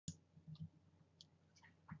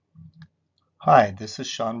Hi, this is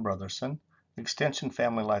Sean Brotherson, Extension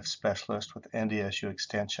Family Life Specialist with NDSU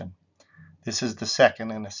Extension. This is the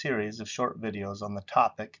second in a series of short videos on the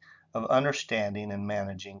topic of understanding and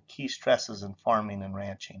managing key stresses in farming and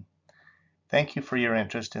ranching. Thank you for your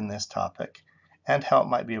interest in this topic and how it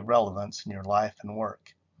might be of relevance in your life and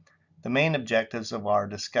work. The main objectives of our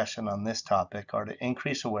discussion on this topic are to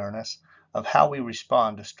increase awareness of how we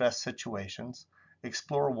respond to stress situations,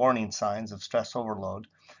 explore warning signs of stress overload,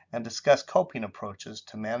 and discuss coping approaches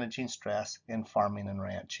to managing stress in farming and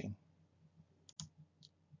ranching.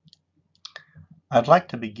 I'd like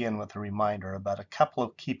to begin with a reminder about a couple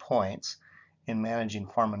of key points in managing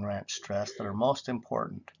farm and ranch stress that are most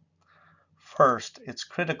important. First, it's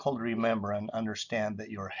critical to remember and understand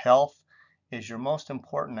that your health is your most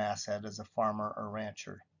important asset as a farmer or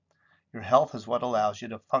rancher. Your health is what allows you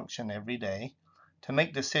to function every day, to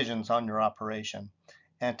make decisions on your operation,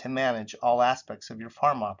 and to manage all aspects of your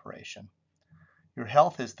farm operation. Your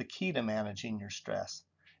health is the key to managing your stress,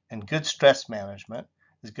 and good stress management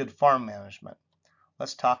is good farm management.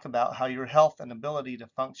 Let's talk about how your health and ability to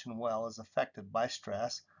function well is affected by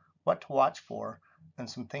stress, what to watch for, and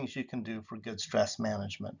some things you can do for good stress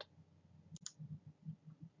management.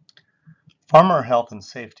 Farmer health and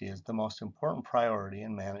safety is the most important priority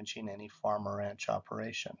in managing any farm or ranch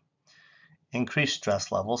operation. Increased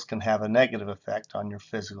stress levels can have a negative effect on your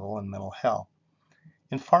physical and mental health.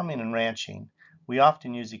 In farming and ranching, we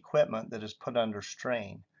often use equipment that is put under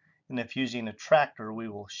strain, and if using a tractor, we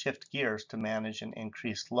will shift gears to manage an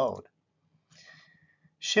increased load.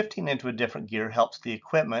 Shifting into a different gear helps the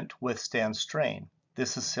equipment withstand strain.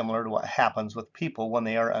 This is similar to what happens with people when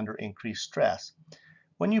they are under increased stress.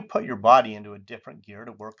 When you put your body into a different gear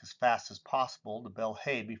to work as fast as possible to bale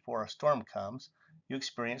hay before a storm comes, you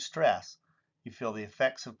experience stress. You feel the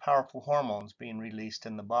effects of powerful hormones being released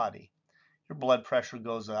in the body. Your blood pressure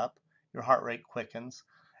goes up, your heart rate quickens,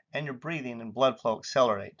 and your breathing and blood flow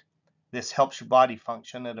accelerate. This helps your body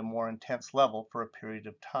function at a more intense level for a period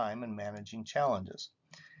of time in managing challenges.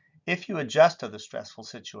 If you adjust to the stressful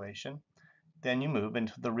situation, then you move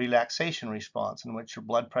into the relaxation response in which your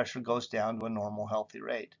blood pressure goes down to a normal healthy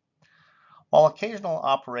rate. While occasional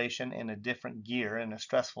operation in a different gear in a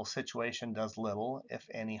stressful situation does little, if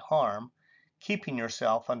any, harm, keeping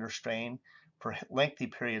yourself under strain for lengthy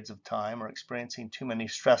periods of time or experiencing too many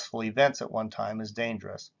stressful events at one time is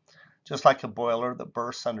dangerous. Just like a boiler that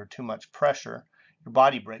bursts under too much pressure, your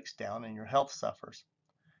body breaks down and your health suffers.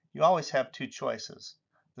 You always have two choices,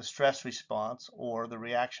 the stress response or the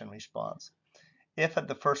reaction response. If at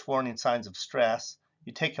the first warning signs of stress,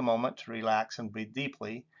 you take a moment to relax and breathe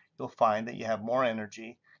deeply, you'll find that you have more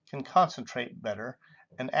energy, can concentrate better,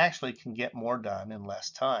 and actually can get more done in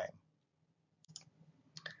less time.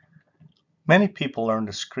 Many people learn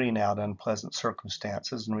to screen out unpleasant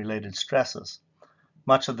circumstances and related stresses.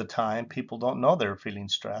 Much of the time, people don't know they're feeling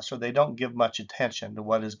stress or they don't give much attention to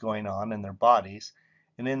what is going on in their bodies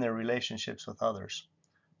and in their relationships with others.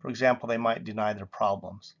 For example, they might deny their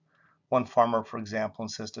problems. One farmer, for example,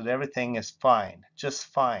 insisted everything is fine, just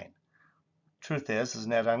fine. Truth is, his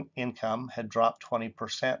net income had dropped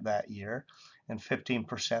 20% that year and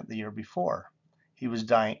 15% the year before. He was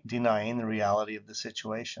denying the reality of the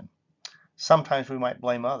situation. Sometimes we might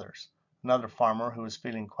blame others. Another farmer who was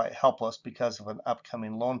feeling quite helpless because of an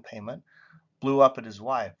upcoming loan payment blew up at his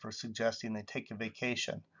wife for suggesting they take a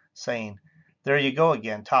vacation, saying, "There you go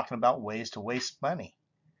again, talking about ways to waste money."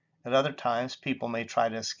 At other times, people may try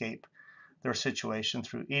to escape their situation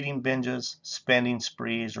through eating binges, spending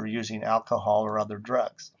sprees, or using alcohol or other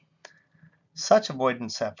drugs. Such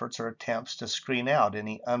avoidance efforts are attempts to screen out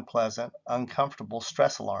any unpleasant, uncomfortable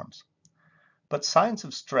stress alarms. But signs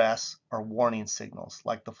of stress are warning signals,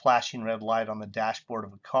 like the flashing red light on the dashboard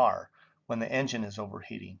of a car when the engine is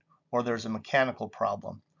overheating or there's a mechanical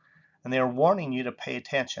problem. And they are warning you to pay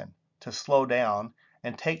attention, to slow down,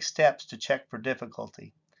 and take steps to check for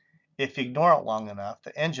difficulty. If you ignore it long enough,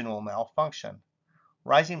 the engine will malfunction.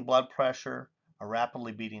 Rising blood pressure, a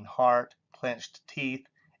rapidly beating heart, clenched teeth,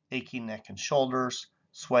 aching neck and shoulders,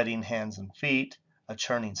 sweating hands and feet, a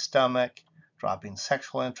churning stomach, dropping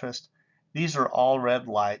sexual interest. These are all red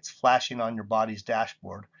lights flashing on your body's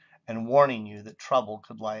dashboard and warning you that trouble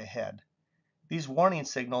could lie ahead. These warning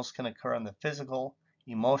signals can occur in the physical,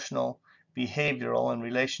 emotional, behavioral, and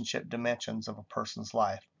relationship dimensions of a person's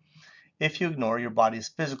life. If you ignore your body's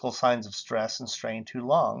physical signs of stress and strain too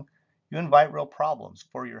long, you invite real problems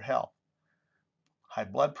for your health. High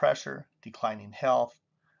blood pressure, declining health,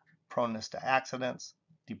 proneness to accidents,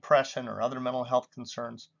 depression or other mental health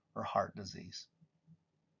concerns, or heart disease.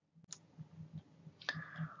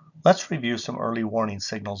 Let's review some early warning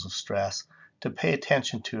signals of stress to pay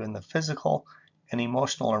attention to in the physical and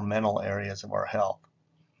emotional or mental areas of our health.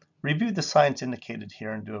 Review the signs indicated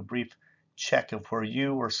here and do a brief check of where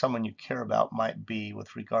you or someone you care about might be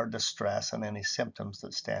with regard to stress and any symptoms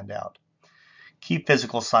that stand out. Key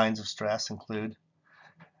physical signs of stress include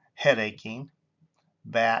head aching,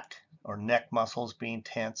 back or neck muscles being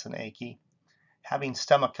tense and achy, having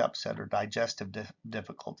stomach upset or digestive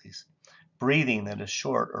difficulties, breathing that is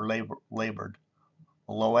short or labored,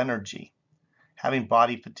 low energy, having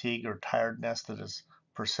body fatigue or tiredness that is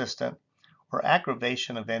persistent, or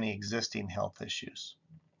aggravation of any existing health issues.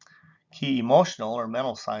 Key emotional or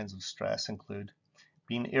mental signs of stress include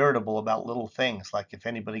being irritable about little things like if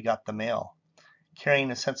anybody got the mail,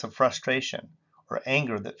 carrying a sense of frustration or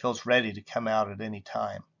anger that feels ready to come out at any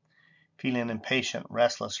time, feeling impatient,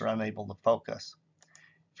 restless, or unable to focus,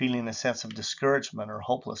 feeling a sense of discouragement or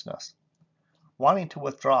hopelessness, wanting to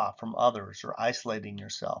withdraw from others or isolating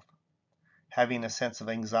yourself, having a sense of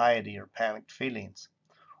anxiety or panicked feelings,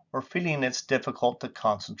 or feeling it's difficult to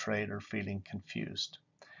concentrate or feeling confused.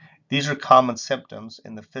 These are common symptoms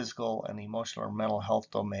in the physical and emotional or mental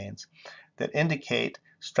health domains that indicate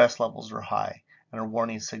stress levels are high and are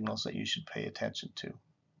warning signals that you should pay attention to.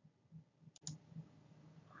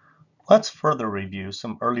 Let's further review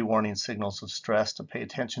some early warning signals of stress to pay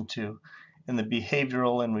attention to in the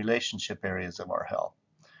behavioral and relationship areas of our health.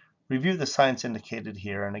 Review the signs indicated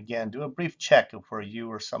here and again do a brief check of where you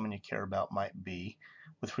or someone you care about might be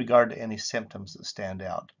with regard to any symptoms that stand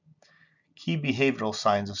out. Key behavioral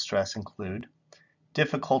signs of stress include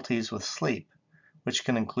difficulties with sleep, which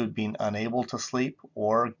can include being unable to sleep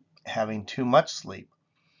or having too much sleep,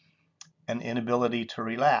 an inability to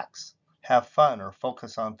relax, have fun, or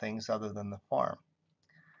focus on things other than the farm,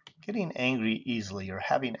 getting angry easily or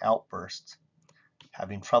having outbursts,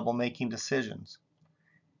 having trouble making decisions,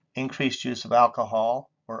 increased use of alcohol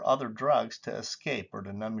or other drugs to escape or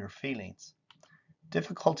to numb your feelings,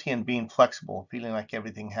 difficulty in being flexible, feeling like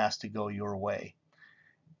everything has to go your way,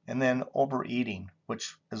 and then overeating,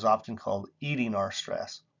 which is often called eating our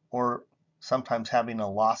stress, or sometimes having a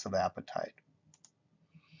loss of appetite.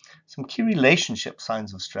 Some key relationship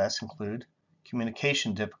signs of stress include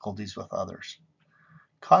communication difficulties with others,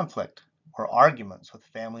 conflict or arguments with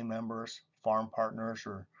family members, farm partners,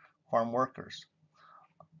 or farm workers,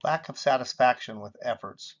 lack of satisfaction with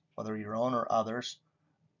efforts, whether your own or others,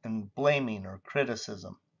 and blaming or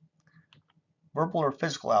criticism, verbal or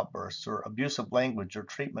physical outbursts or abusive language or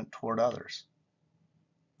treatment toward others,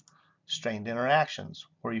 strained interactions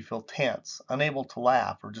where you feel tense, unable to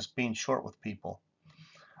laugh, or just being short with people,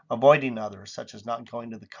 avoiding others, such as not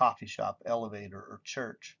going to the coffee shop, elevator, or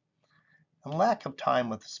church, and lack of time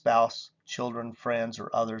with a spouse, children, friends, or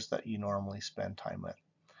others that you normally spend time with.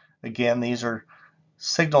 Again, these are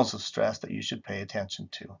signals of stress that you should pay attention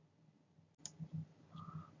to.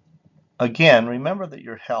 Again, remember that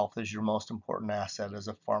your health is your most important asset as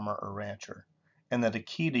a farmer or rancher, and that a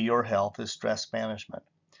key to your health is stress management.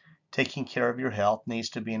 Taking care of your health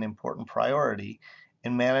needs to be an important priority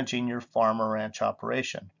in managing your farm or ranch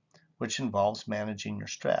operation, which involves managing your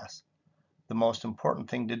stress. The most important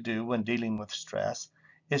thing to do when dealing with stress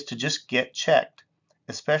is to just get checked,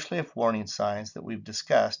 especially if warning signs that we've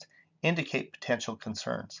discussed indicate potential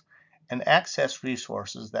concerns, and access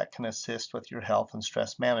resources that can assist with your health and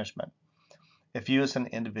stress management. If you as an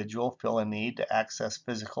individual feel a need to access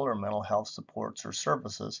physical or mental health supports or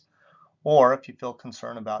services, or if you feel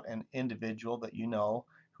concerned about an individual that you know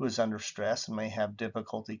who is under stress and may have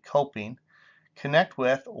difficulty coping, connect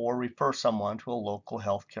with or refer someone to a local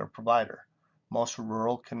healthcare provider. Most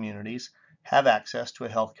rural communities have access to a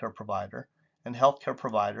healthcare provider, and healthcare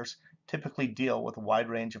providers typically deal with a wide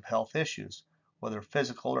range of health issues, whether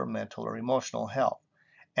physical or mental or emotional health,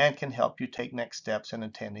 and can help you take next steps in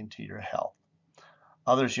attending to your health.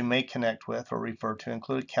 Others you may connect with or refer to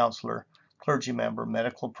include a counselor, clergy member,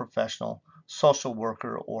 medical professional, social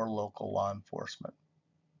worker, or local law enforcement.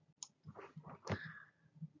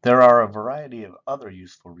 There are a variety of other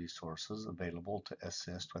useful resources available to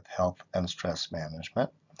assist with health and stress management.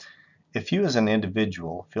 If you as an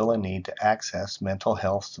individual feel a need to access mental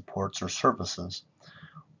health supports or services,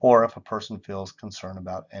 or if a person feels concern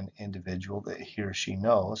about an individual that he or she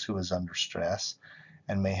knows who is under stress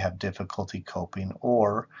and may have difficulty coping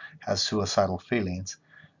or has suicidal feelings,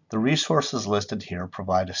 the resources listed here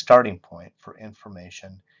provide a starting point for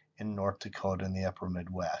information in North Dakota and the Upper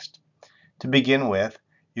Midwest. To begin with,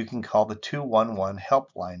 you can call the 211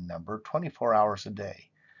 helpline number 24 hours a day,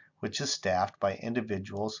 which is staffed by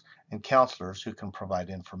individuals and counselors who can provide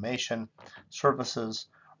information, services,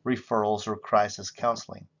 referrals, or crisis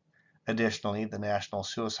counseling. Additionally, the National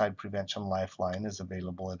Suicide Prevention Lifeline is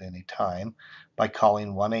available at any time by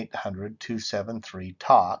calling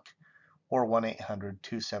 1-800-273-TALK or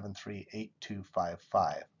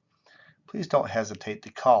 1-800-273-8255. Please don't hesitate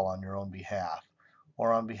to call on your own behalf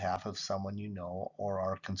or on behalf of someone you know or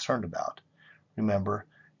are concerned about. Remember,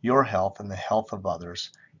 your health and the health of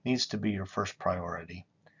others needs to be your first priority.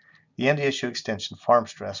 The NDSU Extension Farm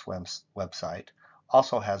Stress website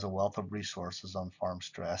also has a wealth of resources on farm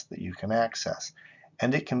stress that you can access,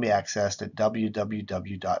 and it can be accessed at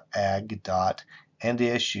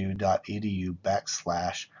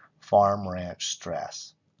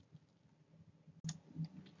www.ag.ndsu.edu/farm-ranch-stress.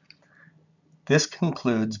 This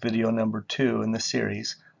concludes video number 2 in the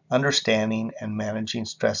series, Understanding and Managing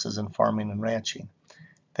Stresses in Farming and Ranching.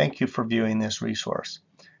 Thank you for viewing this resource.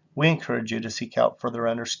 We encourage you to seek out further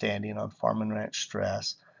understanding on farm and ranch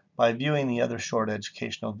stress by viewing the other short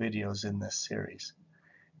educational videos in this series.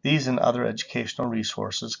 These and other educational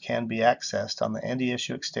resources can be accessed on the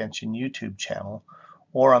NDSU Extension YouTube channel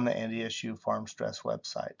or on the NDSU Farm Stress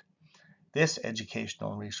website. This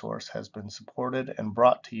educational resource has been supported and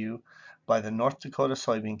brought to you by the North Dakota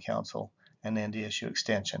Soybean Council and NDSU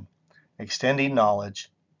Extension, extending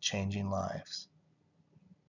knowledge, changing lives.